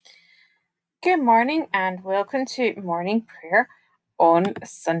Good morning and welcome to morning prayer on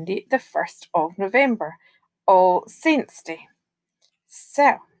Sunday, the 1st of November, All Saints' Day.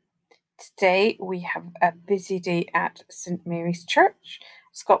 So, today we have a busy day at St Mary's Church.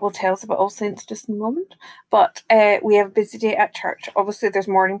 Scott will tell us about All Saints just in a moment, but we have a busy day at church. Obviously, there's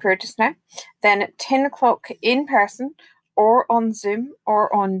morning prayer just now. Then at 10 o'clock in person, or on Zoom,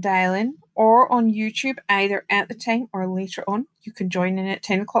 or on dial-in, or on YouTube, either at the time or later on. You can join in at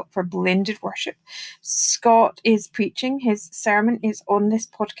 10 o'clock for blended worship. Scott is preaching. His sermon is on this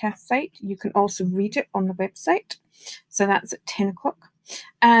podcast site. You can also read it on the website. So that's at 10 o'clock.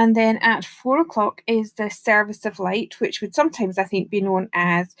 And then at 4 o'clock is the Service of Light, which would sometimes, I think, be known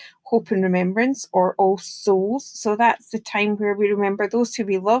as Hope and Remembrance or All Souls. So that's the time where we remember those who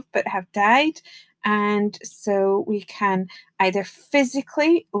we love but have died. And so we can either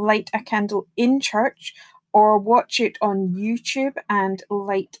physically light a candle in church or watch it on YouTube and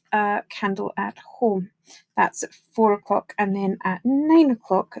light a candle at home. That's at 4 o'clock. And then at 9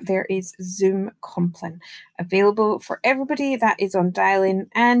 o'clock, there is Zoom Compline available for everybody. That is on dial-in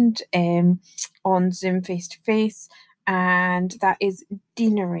and on Zoom face-to-face. And that is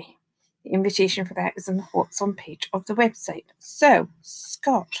Deanery. The invitation for that is on the What's On page of the website. So,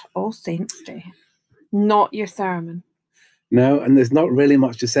 Scott, All Saints' Day. Not your sermon. No, and there's not really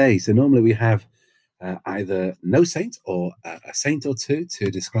much to say. So normally we have either no saint or a saint or two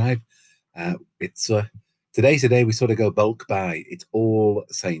to describe. Today we sort of go bulk by. It's all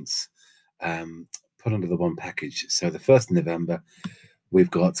saints put under the one package. So the 1st of November,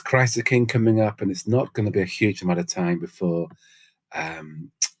 we've got Christ the King coming up, and it's not going to be a huge amount of time before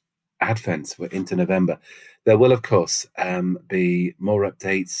Advent. We're into November. There will, of course, be more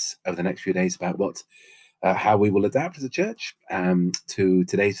updates over the next few days about how we will adapt as a church to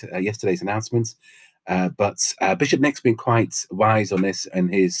yesterday's announcements. But Bishop Nick's been quite wise on this in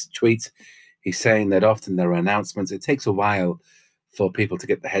his tweet. He's saying that often there are announcements. It takes a while for people to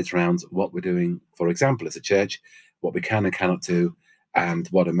get their heads around what we're doing, for example, as a church, what we can and cannot do, and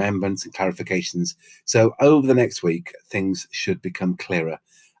what amendments and clarifications. So over the next week, things should become clearer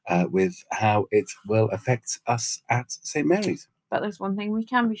with how it will affect us at St. Mary's. But there's one thing we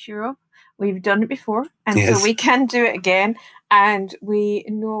can be sure of. We've done it before, and Yes. So we can do it again. And we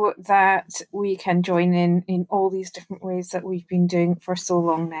know that we can join in all these different ways that we've been doing for so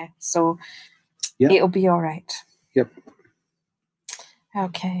long now. So It'll be all right. Yep.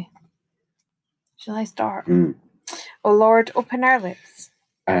 Okay. Shall I start? O Lord, open our lips,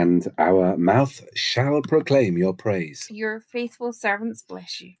 and our mouth shall proclaim your praise. Your faithful servants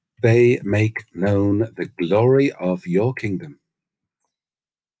bless you. They make known the glory of your kingdom.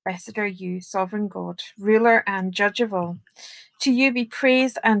 Blessed are you, sovereign God, ruler and judge of all. To you be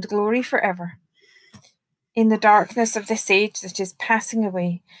praise and glory forever. In the darkness of this age that is passing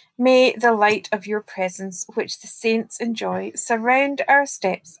away, may the light of your presence, which the saints enjoy, surround our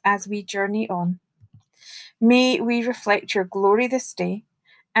steps as we journey on. May we reflect your glory this day,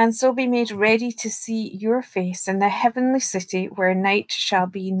 and so be made ready to see your face in the heavenly city where night shall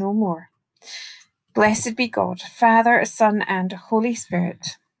be no more. Blessed be God, Father, Son, and Holy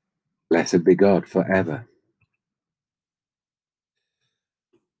Spirit. Blessed be God forever.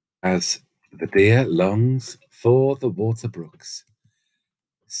 As the deer longs for the water brooks,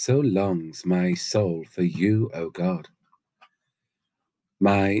 so longs my soul for you, O God.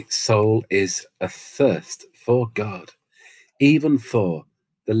 My soul is athirst for God, even for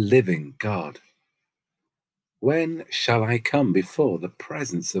the living God. When shall I come before the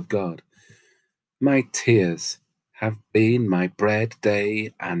presence of God? My tears have been my bread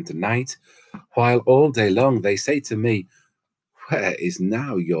day and night, while all day long they say to me, where is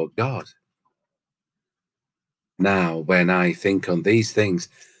now your God? Now, when I think on these things,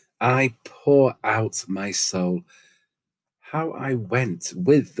 I pour out my soul. How I went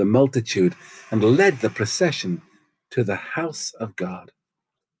with the multitude and led the procession to the house of God,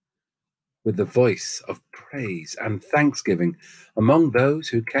 with the voice of praise and thanksgiving among those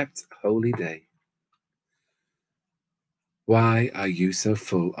who kept holy day. Why are you so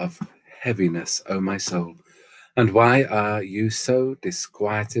full of heaviness, O my soul? And why are you so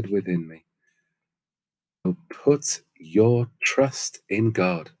disquieted within me? So put your trust in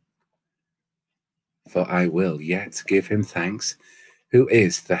God, for I will yet give him thanks, who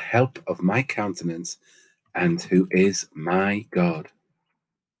is the help of my countenance, and who is my God.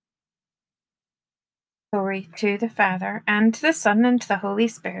 Glory to the Father, and to the Son, and to the Holy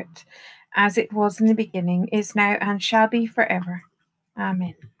Spirit, as it was in the beginning, is now, and shall be forever.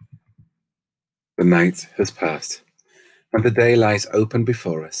 Amen. The night has passed, and the day lies open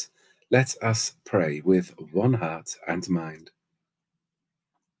before us. Let us pray with one heart and mind.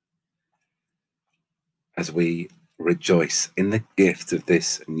 as we rejoice in the gift of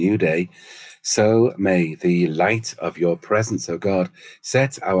this new day, so may the light of your presence, O God,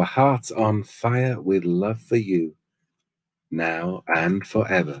 set our hearts on fire with love for you, now and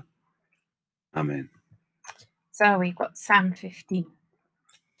forever. Amen. So we've got Psalm 15.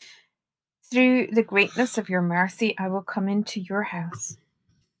 Through the greatness of your mercy, I will come into your house.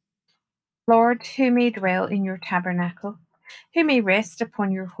 Lord, who may dwell in your tabernacle? Who may rest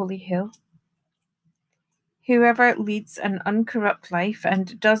upon your holy hill? Whoever leads an uncorrupt life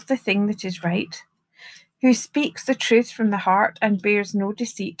and does the thing that is right, who speaks the truth from the heart and bears no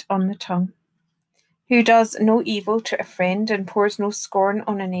deceit on the tongue, who does no evil to a friend and pours no scorn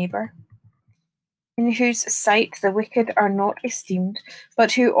on a neighbour, in whose sight the wicked are not esteemed,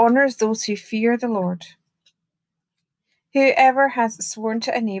 but who honours those who fear the Lord. Whoever has sworn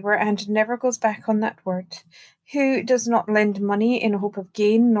to a neighbour and never goes back on that word, who does not lend money in hope of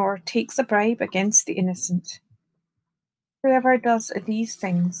gain, nor takes a bribe against the innocent. Whoever does these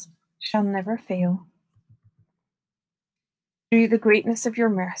things shall never fail. Through the greatness of your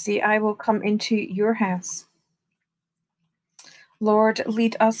mercy, I will come into your house. Lord,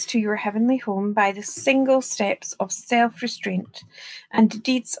 lead us to your heavenly home by the single steps of self-restraint and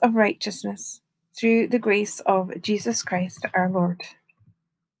deeds of righteousness, through the grace of Jesus Christ our Lord.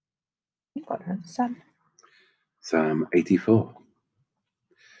 Psalm 84.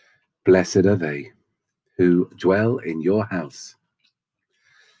 Blessed are they who dwell in your house.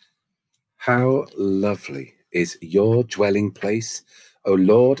 How lovely is your dwelling place, O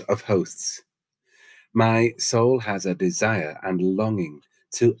Lord of hosts! My soul has a desire and longing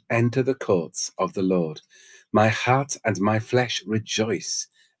to enter the courts of the Lord. My heart and my flesh rejoice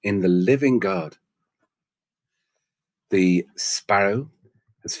in the living God. The sparrow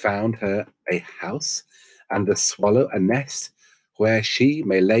has found her a house, and the swallow a nest where she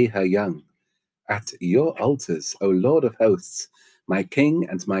may lay her young. At your altars, O Lord of hosts, my King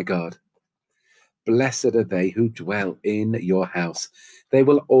and my God. Blessed are they who dwell in your house. They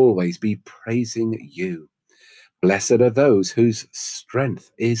will always be praising you. Blessed are those whose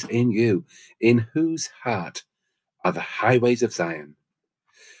strength is in you, in whose heart are the highways of Zion,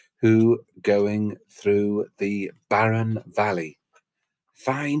 who, going through the barren valley,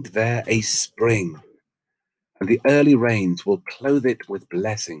 find there a spring, and the early rains will clothe it with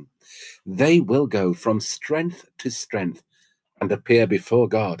blessing. They will go from strength to strength and appear before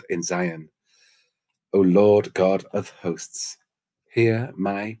God in Zion. O Lord God of hosts, hear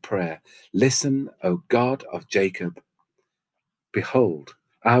my prayer. Listen, O God of Jacob. Behold,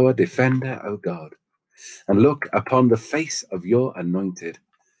 our defender, O God, and look upon the face of your anointed.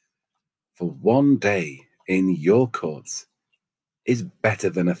 For one day in your courts is better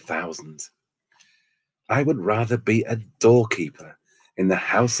than 1,000. I would rather be a doorkeeper in the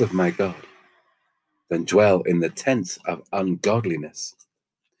house of my God than dwell in the tents of ungodliness.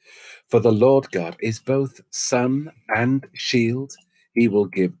 For the Lord God is both sun and shield. He will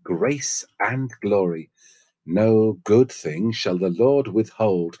give grace and glory. No good thing shall the Lord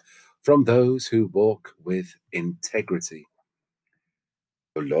withhold from those who walk with integrity.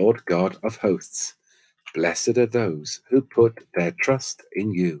 O Lord God of hosts, blessed are those who put their trust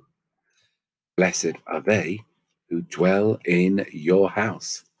in you. Blessed are they who dwell in your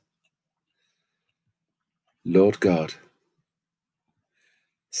house. Lord God,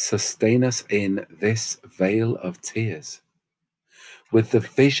 sustain us in this vale of tears, with the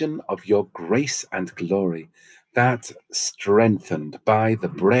vision of your grace and glory, that, strengthened by the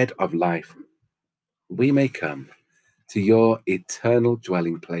bread of life, we may come to your eternal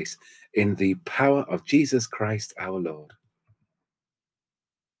dwelling place in the power of Jesus Christ our Lord.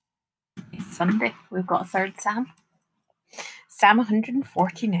 It's Sunday. We've got a third Psalm. Psalm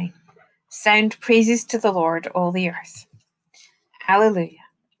 149. Sound praises to the Lord, all the earth. Hallelujah.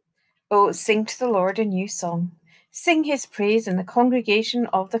 Oh, sing to the Lord a new song. Sing his praise in the congregation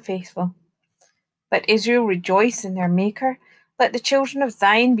of the faithful. Let Israel rejoice in their Maker. Let the children of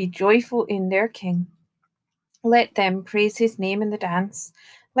Zion be joyful in their King. Let them praise his name in the dance.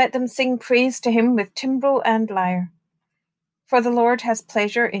 Let them sing praise to him with timbrel and lyre. For the Lord has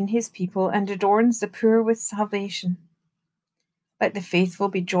pleasure in his people and adorns the poor with salvation. Let the faithful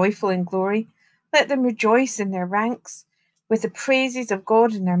be joyful in glory. Let them rejoice in their ranks, with the praises of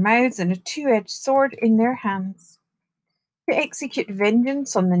God in their mouths and a two-edged sword in their hands, to execute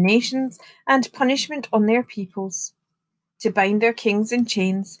vengeance on the nations and punishment on their peoples, to bind their kings in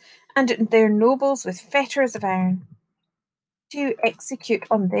chains and their nobles with fetters of iron, to execute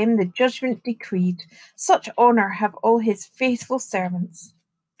on them the judgment decreed. Such honour have all his faithful servants.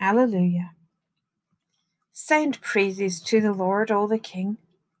 Alleluia. Sound praises to the Lord, all the King.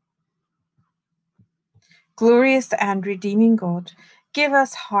 Glorious and redeeming God, give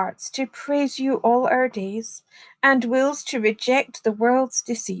us hearts to praise you all our days, and wills to reject the world's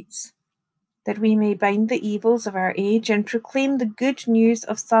deceits, that we may bind the evils of our age and proclaim the good news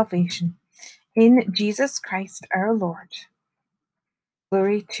of salvation in Jesus Christ our Lord.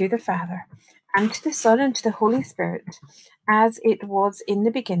 Glory to the Father, and to the Son, and to the Holy Spirit, as it was in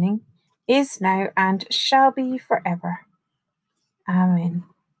the beginning, is now, and shall be forever. Amen.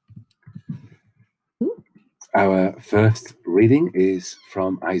 Our first reading is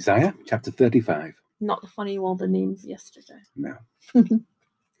from Isaiah chapter 35. Not the funny one, the names yesterday. No.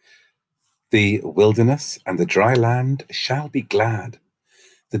 The wilderness and the dry land shall be glad.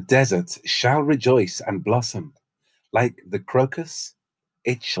 The desert shall rejoice and blossom. Like the crocus,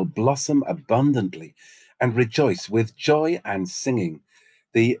 it shall blossom abundantly and rejoice with joy and singing.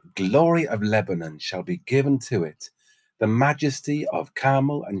 The glory of Lebanon shall be given to it, the majesty of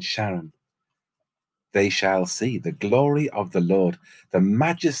Carmel and Sharon. They shall see the glory of the Lord, the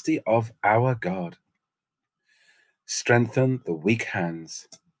majesty of our God. Strengthen the weak hands.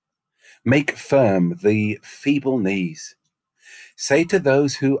 Make firm the feeble knees. Say to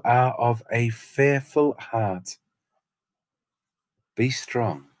those who are of a fearful heart, be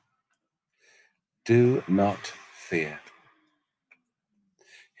strong. Do not fear.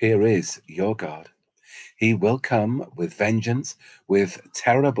 Here is your God. He will come with vengeance, with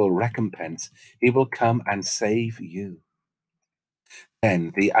terrible recompense. He will come and save you.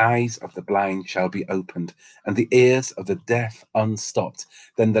 Then the eyes of the blind shall be opened, and the ears of the deaf unstopped.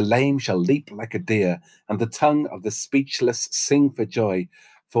 Then the lame shall leap like a deer, and the tongue of the speechless sing for joy.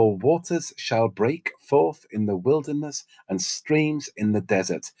 For waters shall break forth in the wilderness, and streams in the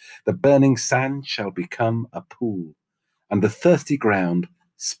desert. The burning sand shall become a pool, and the thirsty ground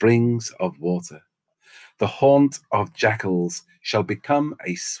springs of water. The haunt of jackals shall become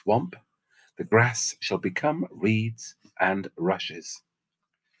a swamp. The grass shall become reeds and rushes.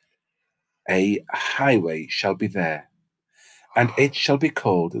 A highway shall be there, and it shall be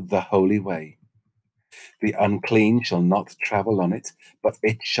called the Holy Way. The unclean shall not travel on it, but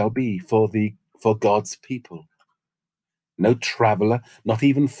it shall be for God's people. No traveler, not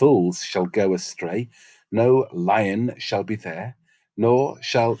even fools, shall go astray. No lion shall be there, nor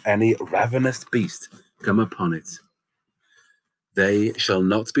shall any ravenous beast come upon it. They shall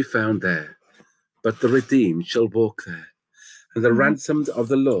not be found there, but the redeemed shall walk there. And the ransomed of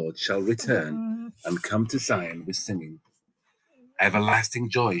the Lord shall return and come to Zion with singing. Everlasting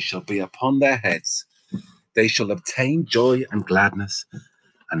joy shall be upon their heads. They shall obtain joy and gladness,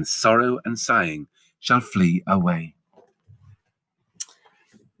 and sorrow and sighing shall flee away.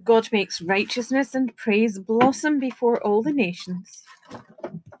 God makes righteousness and praise blossom before all the nations.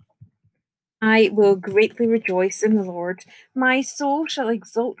 I will greatly rejoice in the Lord. My soul shall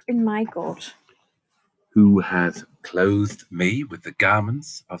exult in my God. Who has clothed me with the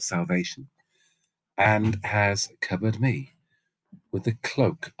garments of salvation, and has covered me with the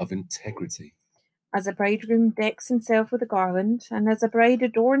cloak of integrity. As a bridegroom decks himself with a garland, and as a bride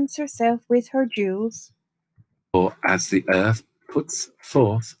adorns herself with her jewels. Or as the earth puts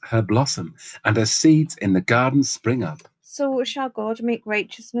forth her blossom, and her seeds in the garden spring up, so shall God make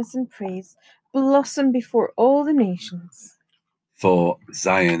righteousness and praise blossom before all the nations. For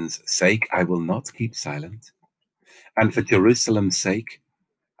Zion's sake I will not keep silent, and for Jerusalem's sake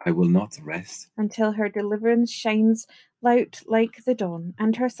I will not rest, until her deliverance shines out like the dawn,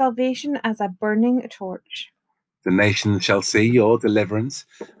 and her salvation as a burning torch. The nations shall see your deliverance,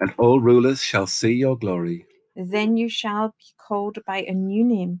 and all rulers shall see your glory. Then you shall be called by a new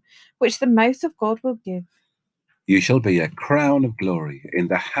name, which the mouth of God will give. You shall be a crown of glory in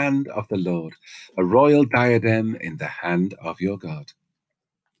the hand of the Lord, a royal diadem in the hand of your God.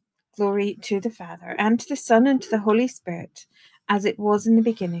 Glory to the Father, and to the Son, and to the Holy Spirit, as it was in the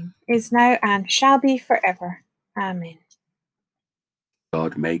beginning, is now, and shall be forever. Amen.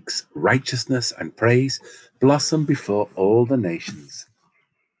 God makes righteousness and praise blossom before all the nations.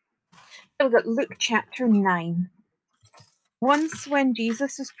 So that Luke chapter 9. Once when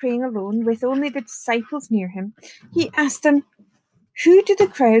Jesus was praying alone with only the disciples near him, he asked them, "Who do the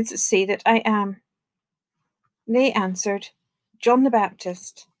crowds say that I am?" They answered, "John the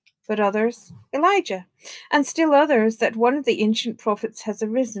Baptist, but others, Elijah, and still others that one of the ancient prophets has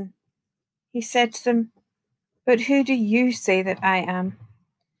arisen." He said to them, "But who do you say that I am?"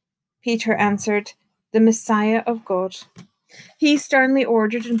 Peter answered, "The Messiah of God." He sternly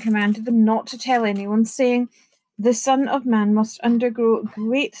ordered and commanded them not to tell anyone, saying, "The Son of Man must undergo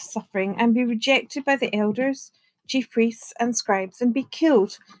great suffering and be rejected by the elders, chief priests, and scribes, and be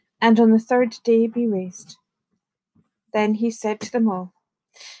killed, and on the third day be raised." Then he said to them all,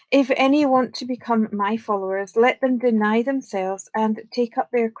 If any want to become my followers, let them deny themselves and take up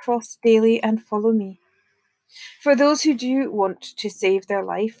their cross daily and follow me. For those who do want to save their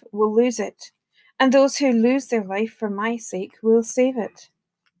life will lose it, and those who lose their life for my sake will save it.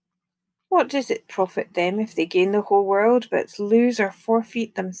 What does it profit them if they gain the whole world but lose or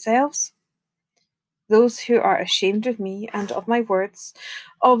forfeit themselves? Those who are ashamed of me and of my words,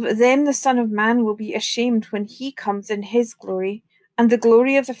 of them the Son of Man will be ashamed when he comes in his glory, and the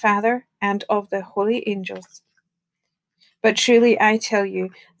glory of the Father and of the holy angels. But truly I tell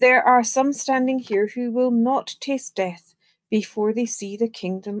you, there are some standing here who will not taste death before they see the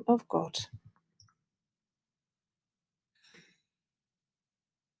kingdom of God.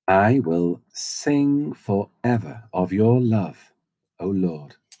 I will sing forever of your love, O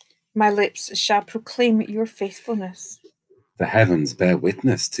Lord. My lips shall proclaim your faithfulness. The heavens bear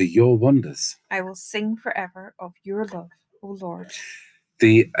witness to your wonders. I will sing forever of your love, O Lord.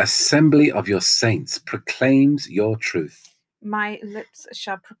 The assembly of your saints proclaims your truth. My lips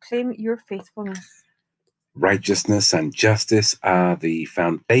shall proclaim your faithfulness. Righteousness and justice are the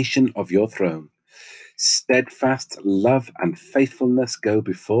foundation of your throne. Steadfast love and faithfulness go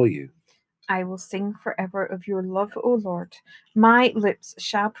before you. I will sing forever of your love, O Lord. My lips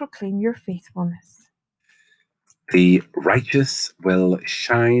shall proclaim your faithfulness. The righteous will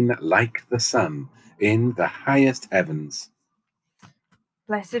shine like the sun in the highest heavens.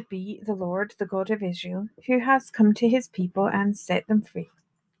 Blessed be the Lord, the God of Israel, who has come to his people and set them free.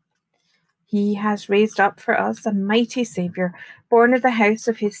 He has raised up for us a mighty Saviour, born of the house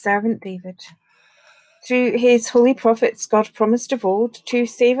of his servant David. Through his holy prophets, God promised of old to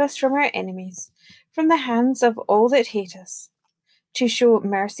save us from our enemies, from the hands of all that hate us, to show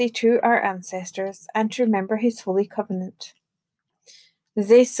mercy to our ancestors, and to remember his holy covenant.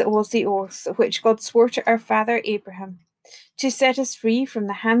 This was the oath which God swore to our father Abraham, to set us free from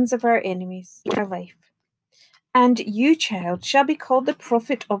the hands of our enemies for life. And you, child, shall be called the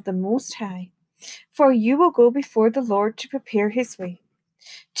prophet of the Most High, for you will go before the Lord to prepare his way,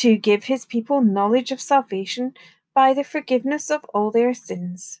 to give his people knowledge of salvation by the forgiveness of all their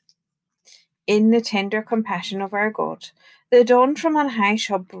sins. In the tender compassion of our God, the dawn from on high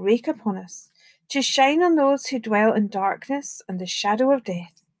shall break upon us, to shine on those who dwell in darkness and the shadow of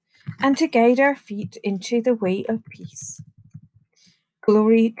death, and to guide our feet into the way of peace.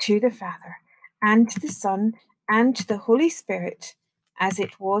 Glory to the Father, and to the Son, and to the Holy Spirit, as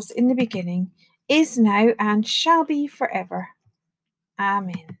it was in the beginning, is now, and shall be forever.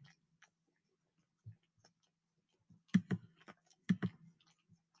 Amen.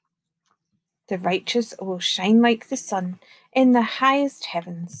 The righteous will shine like the sun in the highest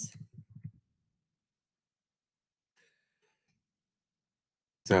heavens.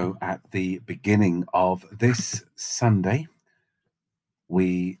 So at the beginning of this Sunday,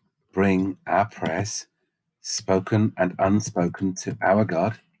 we bring our prayers, spoken and unspoken, to our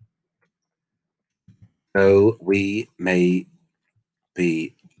God. Though we may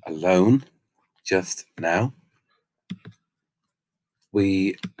be alone just now,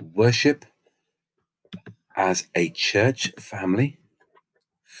 we worship as a church family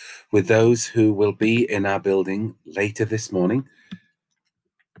with those who will be in our building later this morning,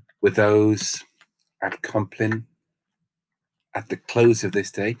 with those at Compline at the close of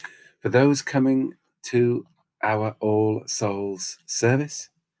this day, for those coming to our All Souls service,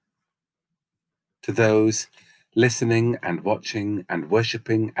 to those listening and watching and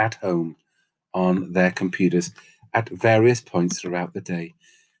worshipping at home on their computers at various points throughout the day.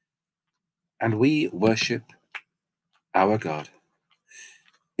 And we worship our God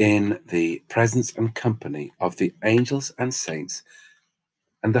in the presence and company of the angels and saints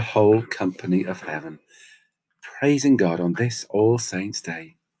and the whole company of heaven, praising God on this All Saints'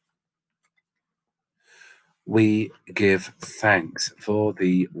 Day. We give thanks for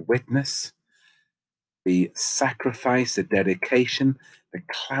the witness, the sacrifice, the dedication, the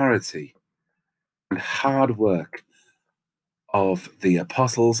clarity, and hard work of the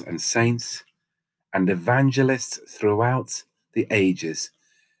apostles and saints and evangelists throughout the ages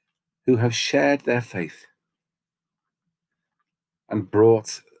who have shared their faith and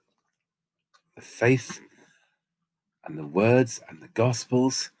brought the faith and the words and the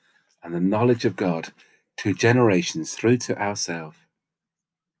gospels and the knowledge of God to generations through to ourselves.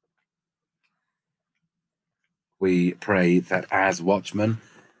 We pray that as watchmen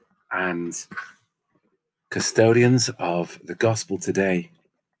and custodians of the gospel today,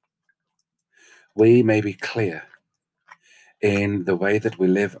 we may be clear in the way that we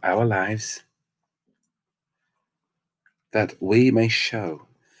live our lives, that we may show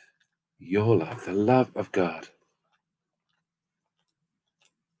your love, the love of God,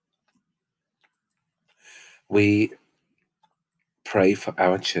 We pray for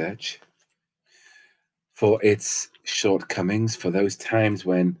our church, for its shortcomings, for those times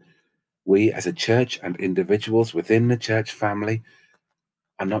when we as a church and individuals within the church family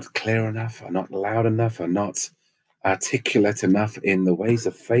are not clear enough, are not loud enough, are not articulate enough in the ways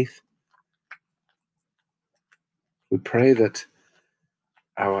of faith. We pray that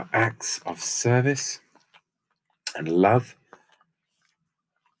our acts of service and love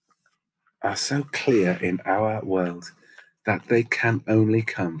are so clear in our world that they can only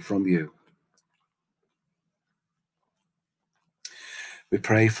come from you. We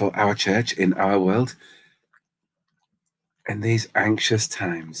pray for our church in our world in these anxious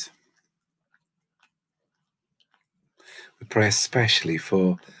times. We pray especially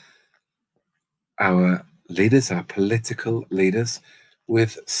for our leaders, our political leaders,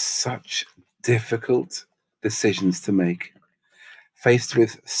 with such difficult decisions to make, faced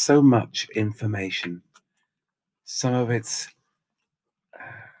with so much information, some of it's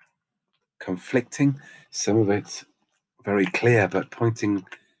conflicting, some of it's very clear, but pointing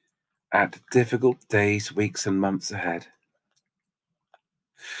at difficult days, weeks, and months ahead.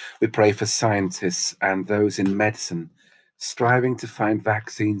 We pray for scientists and those in medicine striving to find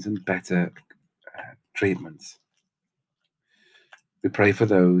vaccines and better treatments. We pray for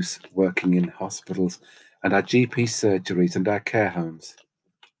those working in hospitals and our GP surgeries and our care homes.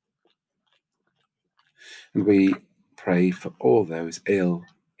 And we pray for all those ill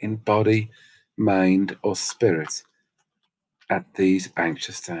in body, mind, or spirit at these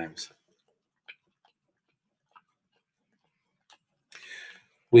anxious times.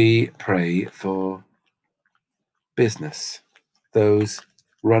 We pray for business, those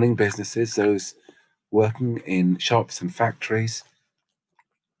running businesses, those working in shops and factories,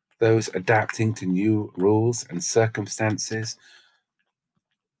 those adapting to new rules and circumstances,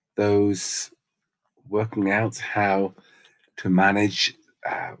 those working out how to manage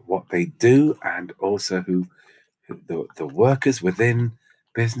what they do, and also the workers within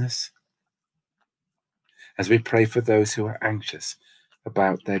business. As we pray for those who are anxious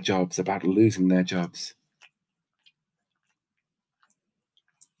about their jobs, about losing their jobs.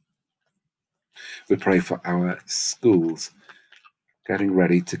 We pray for our schools getting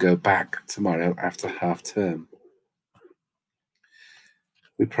ready to go back tomorrow after half term.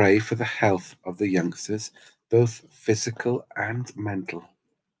 We pray for the health of the youngsters, both physical and mental.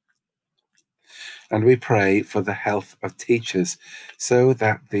 And we pray for the health of teachers so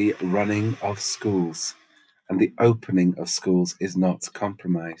that the running of schools and the opening of schools is not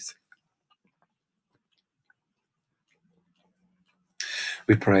compromised.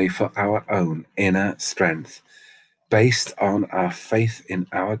 We pray for our own inner strength based on our faith in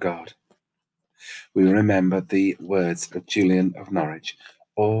our God. We remember the words of Julian of Norwich: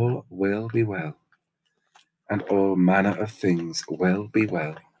 all will be well, and all manner of things will be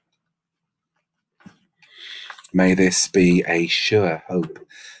well. May this be a sure hope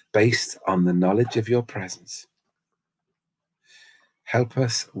based on the knowledge of your presence. Help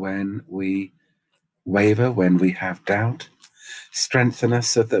us when we waver, when we have doubt. Strengthen us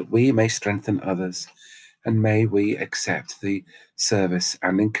so that we may strengthen others, and may we accept the service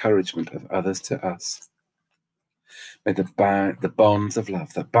and encouragement of others to us. May the bonds of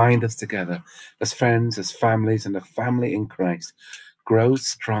love that bind us together as friends, as families, and a family in Christ grow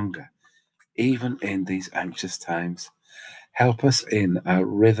stronger even in these anxious times. Help us in our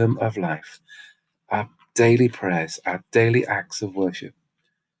rhythm of life, our daily prayers, our daily acts of worship,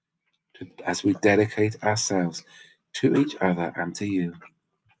 as we dedicate ourselves to each other and to you.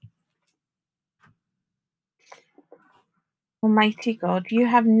 Almighty God, you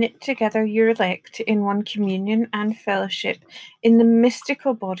have knit together your elect in one communion and fellowship in the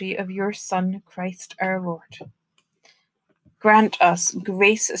mystical body of your Son, Christ our Lord. Grant us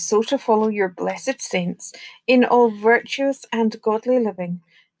grace so to follow your blessed saints in all virtuous and godly living,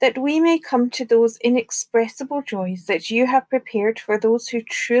 that we may come to those inexpressible joys that you have prepared for those who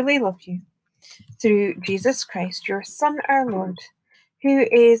truly love you. Through Jesus Christ, your Son, our Lord, who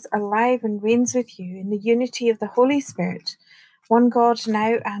is alive and reigns with you in the unity of the Holy Spirit, one God,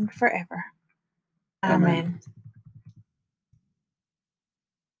 now and forever. Amen.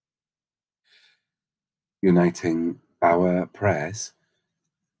 Uniting our prayers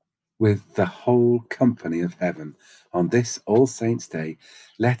with the whole company of heaven on this All Saints' Day,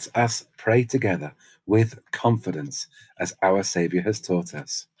 let us pray together with confidence as our Saviour has taught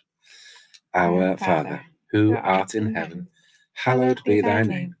us. Our Father, who art in heaven, hallowed be thy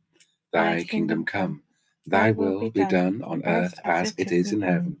name. Thy kingdom come, thy will be done on earth as it is in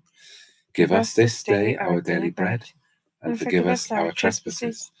heaven. Give us this day our daily bread, and forgive us our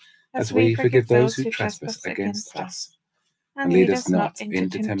trespasses, as we forgive those who trespass against us. And lead us not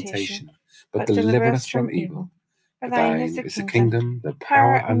into temptation, but deliver us from evil. For thine is the kingdom, the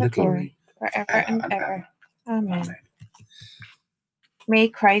power, and the glory, forever and ever. Amen. May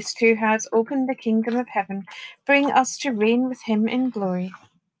Christ, who has opened the kingdom of heaven, bring us to reign with him in glory.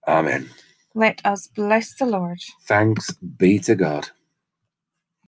 Amen. Let us bless the Lord. Thanks be to God.